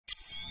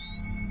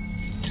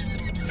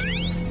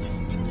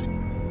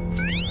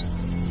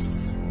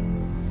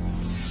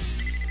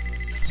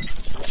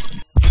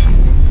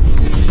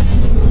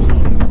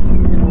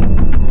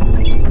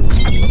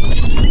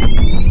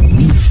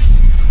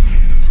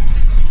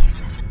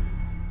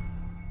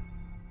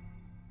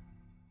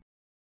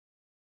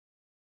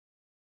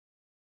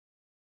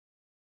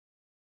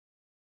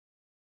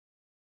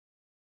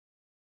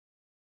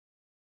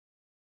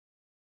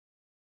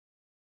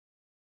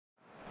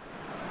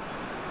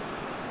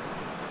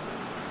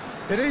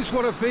It is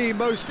one of the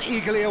most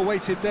eagerly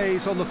awaited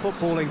days on the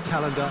footballing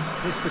calendar.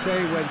 It's the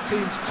day when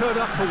teams turn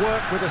up for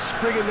work with a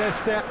spring in their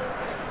step.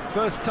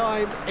 First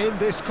time in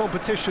this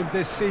competition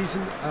this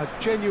season, a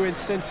genuine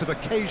sense of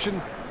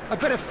occasion, a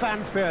bit of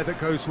fanfare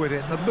that goes with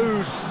it. The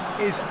mood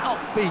is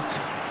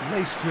upbeat,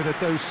 laced with a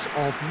dose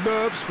of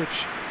nerves,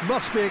 which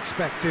must be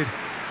expected.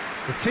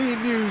 The team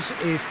news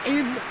is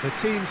in, the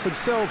teams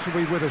themselves will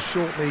be with us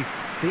shortly.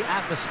 The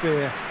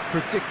atmosphere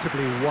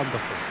predictably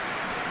wonderful.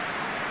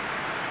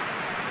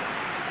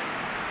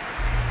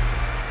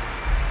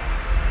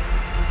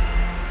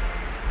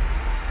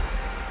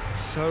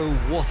 So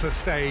what a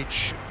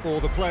stage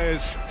for the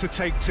players to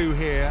take to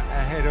here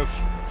ahead of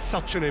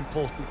such an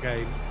important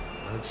game.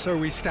 And so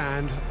we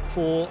stand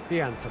for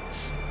the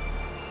anthems.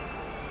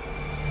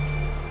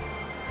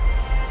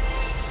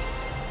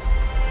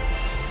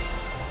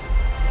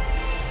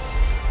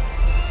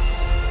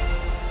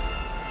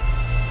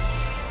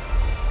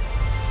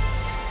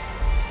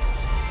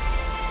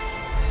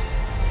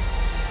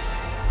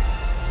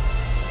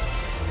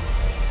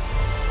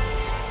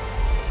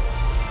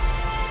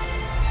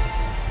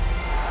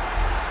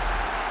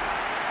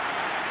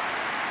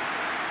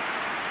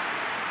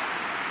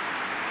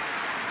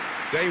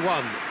 Day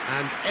one,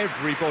 and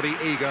everybody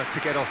eager to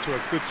get off to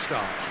a good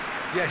start.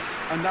 Yes,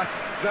 and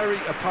that's very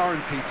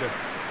apparent, Peter.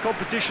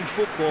 Competition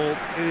football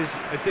is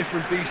a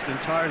different beast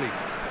entirely,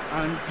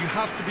 and you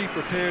have to be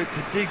prepared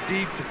to dig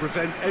deep to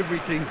prevent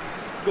everything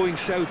going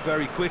south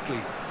very quickly.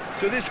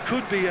 So this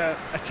could be a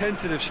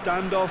tentative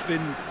standoff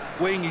in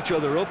weighing each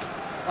other up.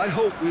 I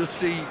hope we'll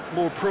see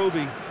more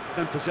probing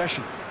than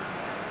possession.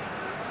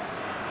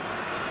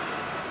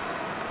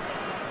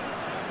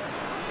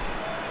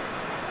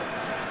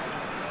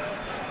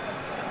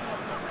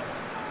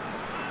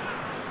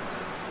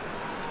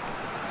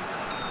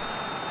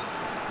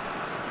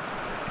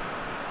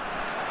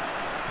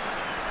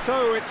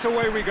 So it's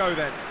away we go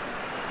then.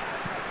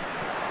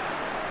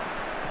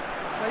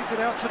 Plays it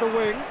out to the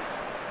wing.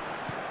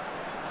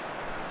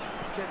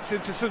 Gets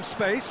into some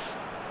space.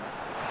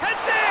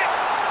 Heads it!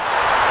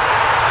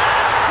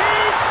 And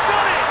he's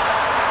done it!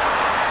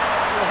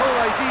 The whole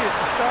idea is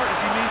the starters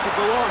you need to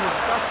go on, and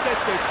that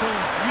sets their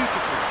tone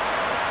beautifully.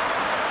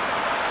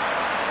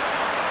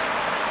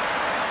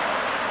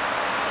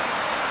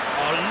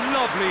 A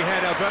lovely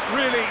header, but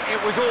really it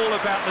was all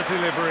about the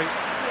delivery.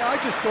 I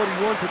just thought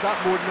he wanted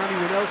that more than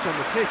anyone else on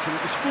the pitch, and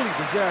it was fully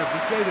deserved.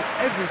 He gave it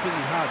everything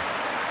he had.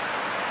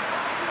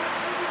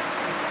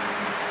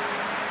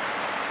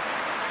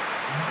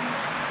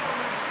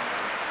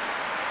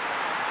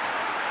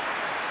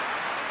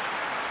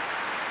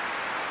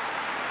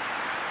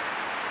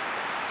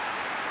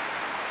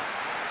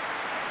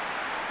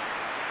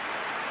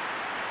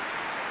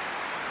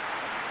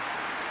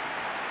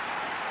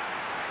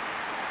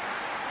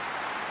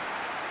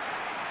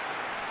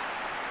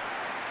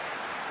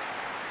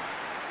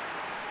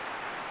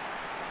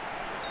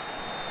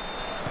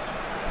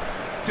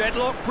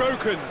 Deadlock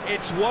broken,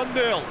 it's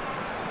 1-0.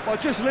 Well,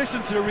 just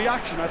listen to the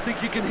reaction. I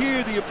think you can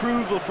hear the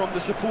approval from the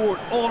support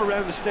all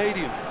around the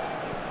stadium.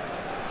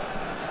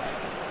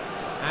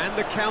 And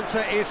the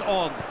counter is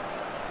on.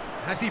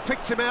 Has he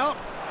picked him out?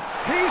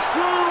 He's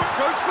through,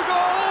 goes for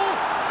goal!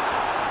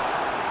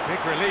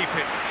 Big relief,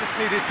 it just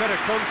needed better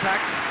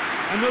contact.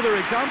 Another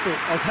example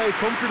of how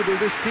comfortable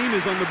this team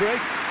is on the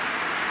break.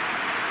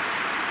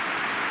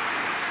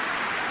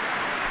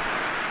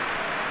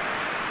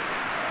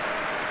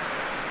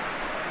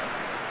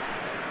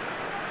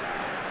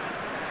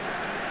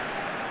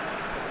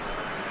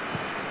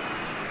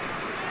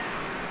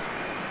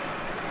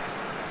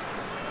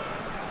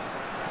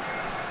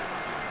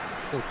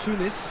 Well,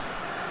 Tunis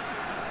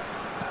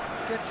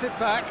gets it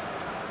back.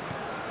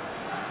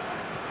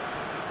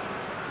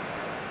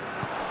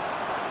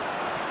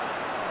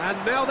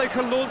 And now they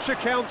can launch a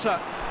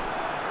counter.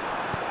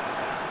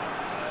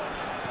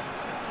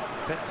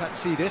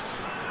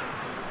 Fetfatsidis.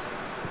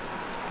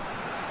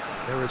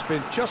 There has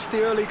been just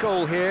the early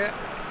goal here,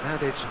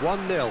 and it's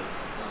 1-0.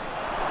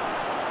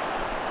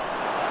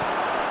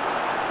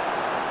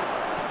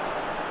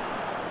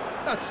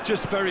 That's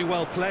just very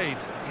well played.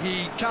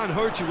 He can't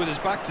hurt you with his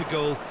back to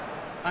goal,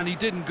 and he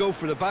didn't go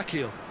for the back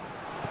heel.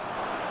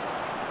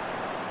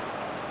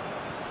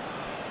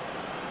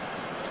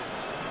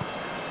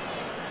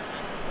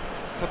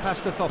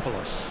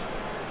 Papastathopoulos.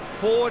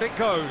 Forward it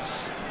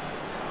goes.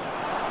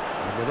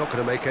 And we're not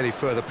going to make any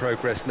further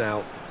progress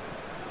now.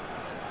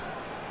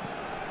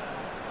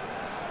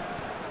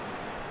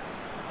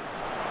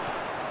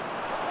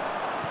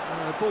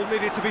 The ball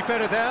needed to be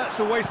better there, it's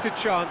a wasted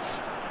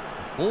chance.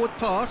 Forward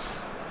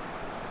pass.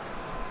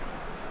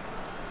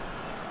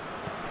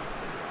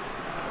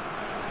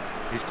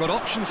 He's got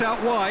options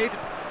out wide.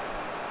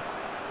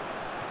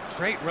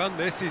 Straight run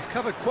this, he's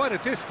covered quite a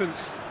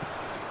distance.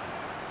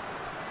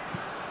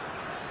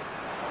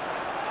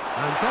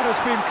 And that has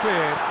been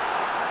cleared.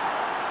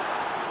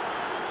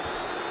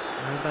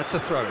 And that's a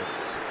throw-in.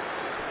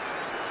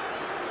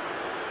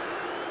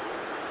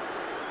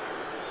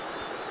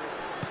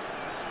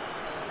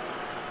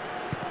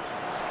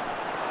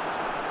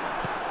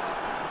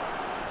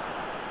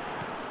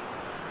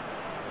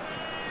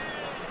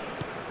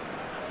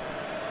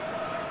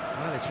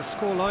 It's a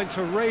scoreline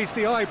to raise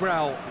the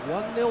eyebrow.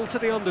 1-0 to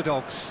the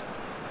underdogs.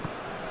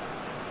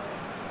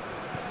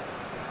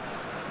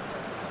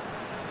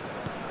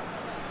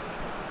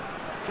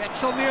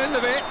 Gets on the end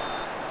of it.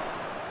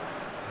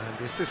 And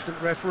the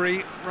assistant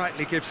referee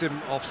rightly gives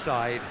him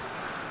offside.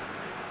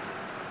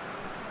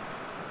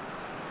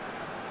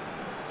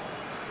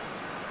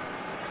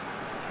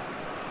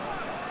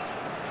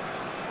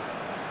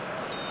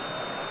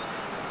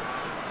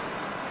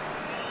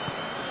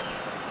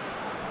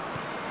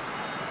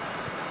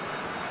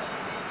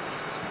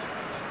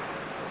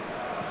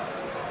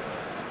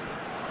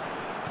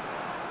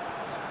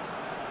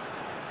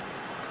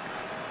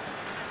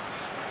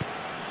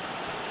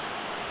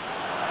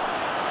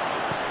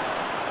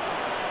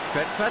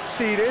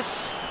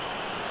 Fetfatsidis.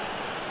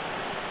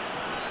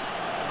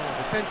 Oh,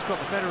 defence got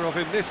the better of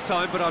him this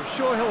time, but I'm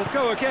sure he'll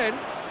go again.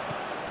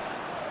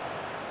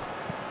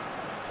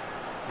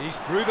 He's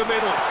through the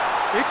middle.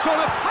 It's on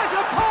has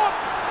a pop!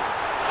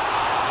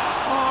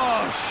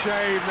 Oh,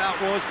 shame, that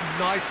was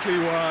nicely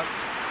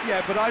worked.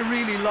 Yeah, but I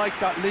really like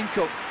that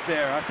link-up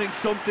there. I think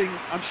something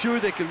I'm sure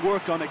they can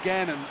work on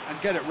again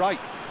and get it right.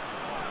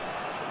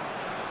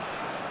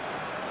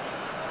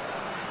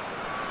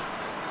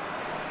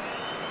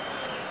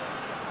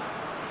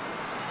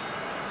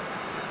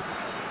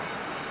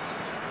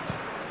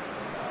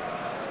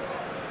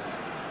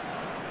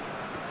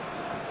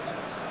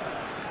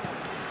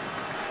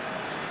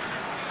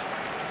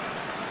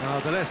 Oh,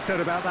 the less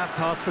said about that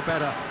pass, the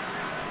better.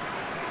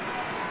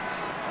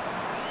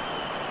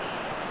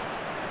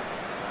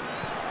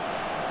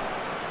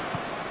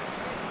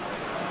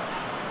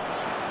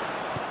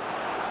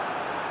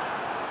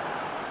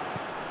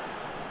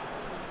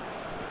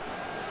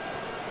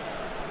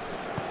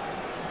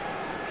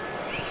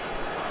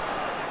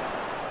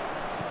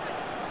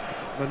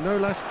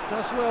 Manolas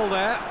does well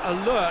there,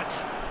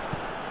 alert.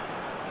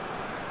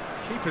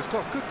 Keeper's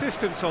got good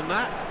distance on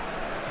that.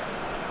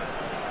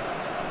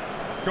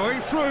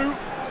 Going through.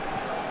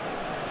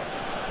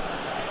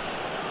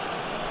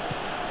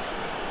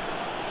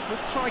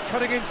 Could try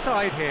cutting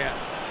inside here.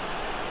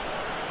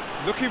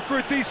 Looking for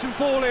a decent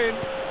ball in.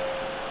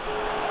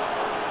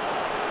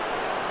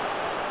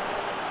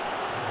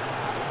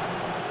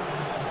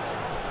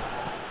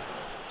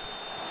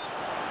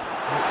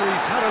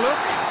 Referee's had a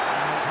look,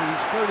 and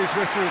he's blown his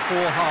whistle for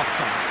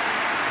half-time.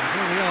 And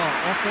here we are,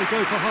 off they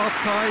go for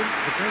half-time.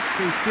 The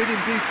breakthrough did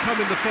indeed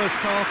come in the first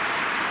half,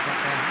 but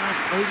there has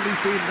only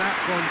been that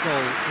one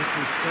goal. It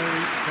was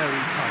very, very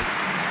tight.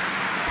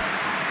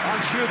 I'm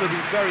sure they'll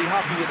be very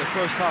happy with the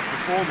first half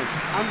performance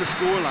and the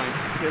scoreline.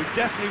 They'll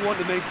definitely want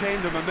to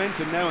maintain their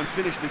momentum now and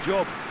finish the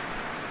job.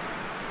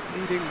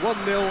 Leading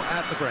 1-0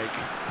 at the break.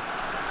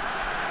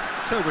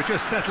 So we're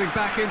just settling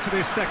back into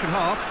this second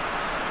half.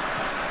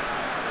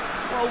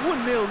 Well,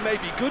 1-0 may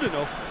be good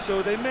enough,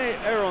 so they may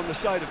err on the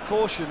side of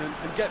caution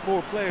and get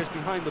more players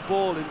behind the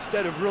ball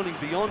instead of running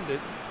beyond it.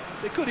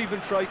 They could even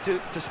try to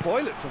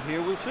spoil it from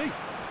here, we'll see.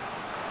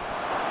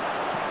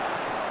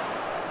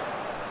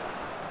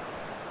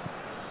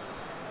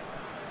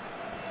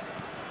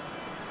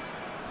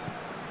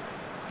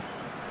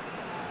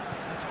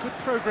 That's good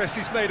progress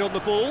he's made on the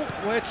ball.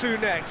 Where to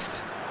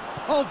next?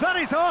 Oh, that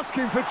is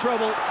asking for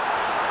trouble.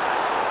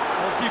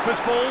 Goalkeeper's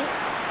ball.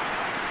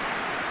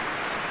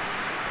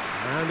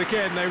 And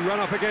again, they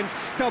run up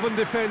against stubborn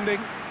defending.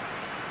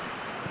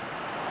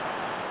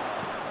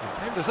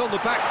 Defenders on the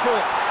back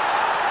foot.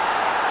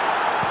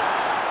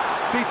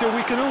 Peter,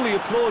 we can only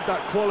applaud that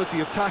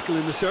quality of tackle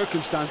in the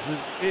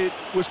circumstances. It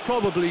was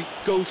probably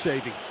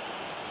goal-saving.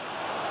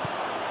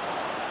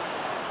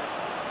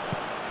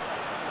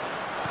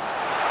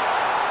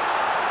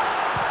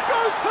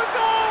 Goes for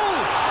goal!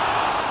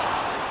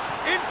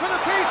 In for the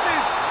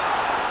pieces!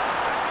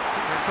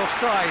 It's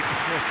offside.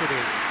 Yes, it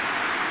is.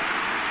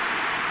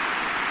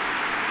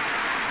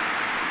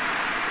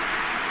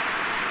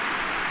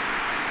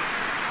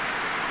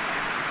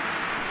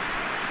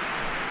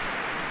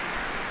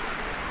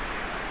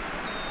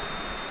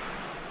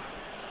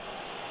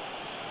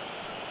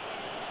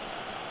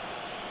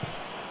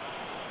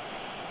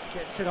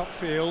 Gets it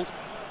upfield.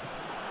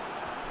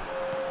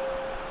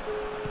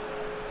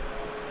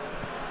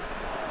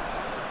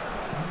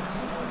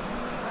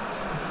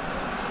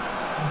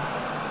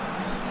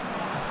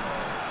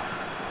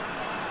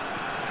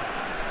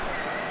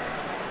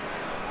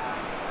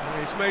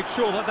 He's made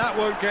sure that that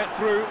won't get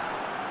through.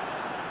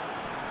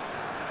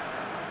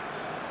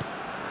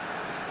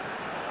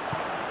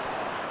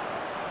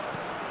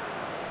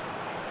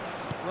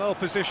 Well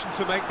positioned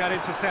to make that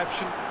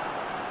interception.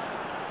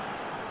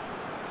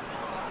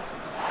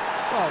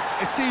 Well,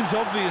 it seems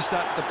obvious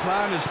that the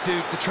plan is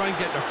to try and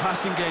get their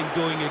passing game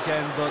going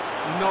again, but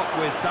not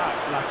with that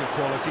lack of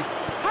quality.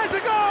 Has a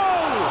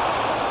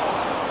goal!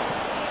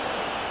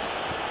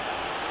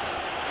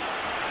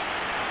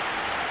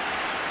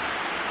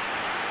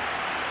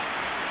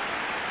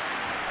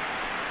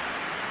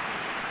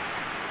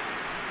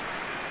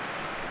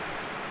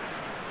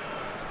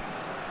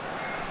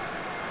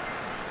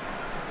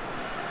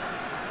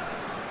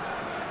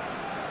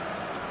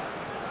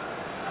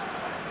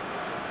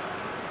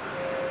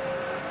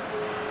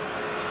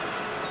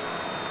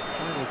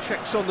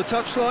 Checks on the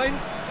touchline.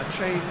 A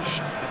change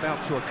about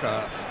to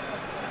occur.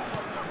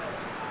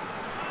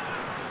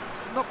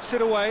 Knocks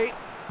it away.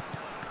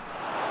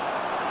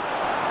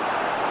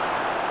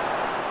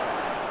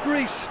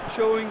 Greece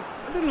showing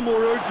a little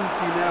more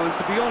urgency now, and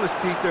to be honest,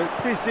 Peter,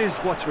 this is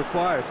what's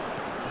required.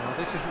 Well,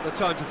 this isn't the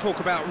time to talk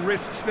about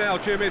risks now,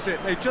 Jim, is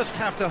it? They just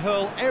have to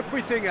hurl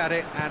everything at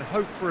it and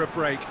hope for a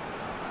break.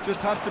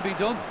 Just has to be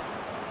done.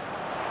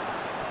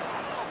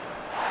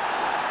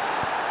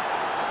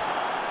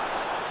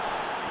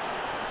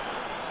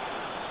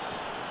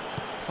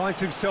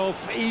 Finds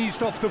himself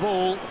eased off the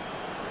ball.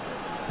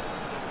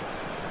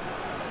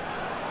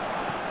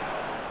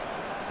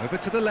 Over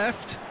to the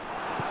left.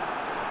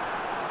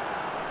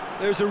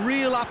 There's a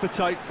real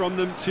appetite from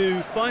them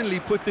to finally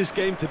put this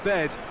game to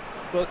bed,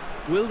 but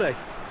will they?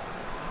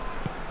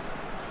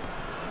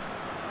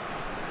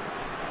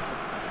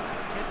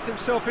 Gets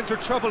himself into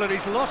trouble and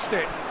he's lost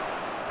it.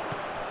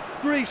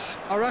 Greece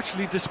are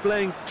actually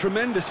displaying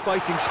tremendous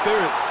fighting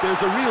spirit.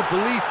 There's a real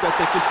belief that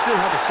they can still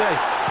have a say.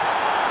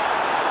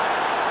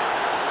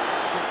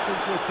 Gets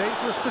into a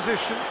dangerous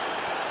position.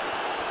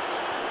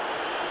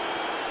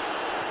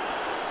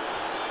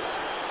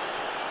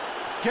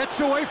 Gets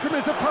away from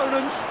his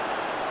opponents.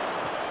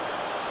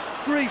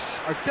 Greece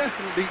are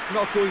definitely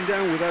not going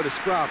down without a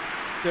scrap.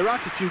 Their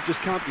attitude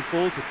just can't be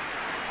faulted.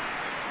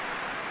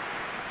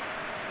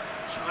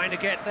 Trying to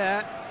get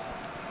there.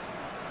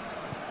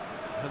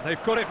 And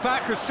they've got it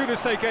back as soon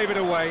as they gave it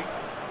away.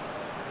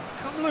 It's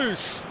come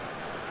loose.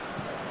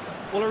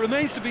 Well, it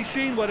remains to be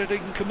seen whether they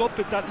can come up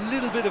with that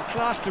little bit of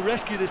class to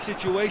rescue this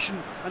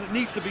situation, and it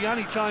needs to be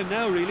any time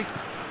now, really.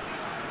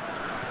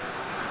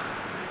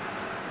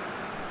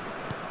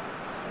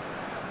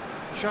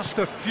 Just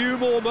a few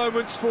more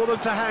moments for them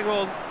to hang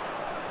on.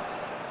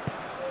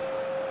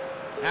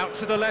 Out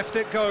to the left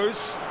it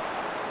goes.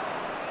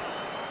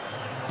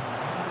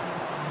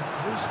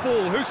 Whose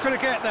ball? Who's going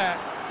to get there?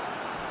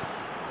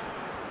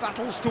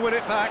 Battles to win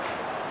it back.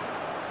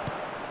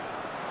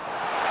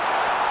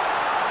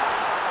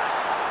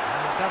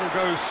 And that'll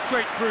go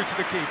straight through to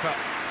the keeper.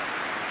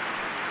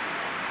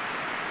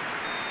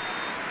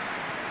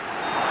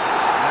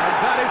 And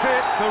that is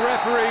it. The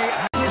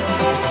referee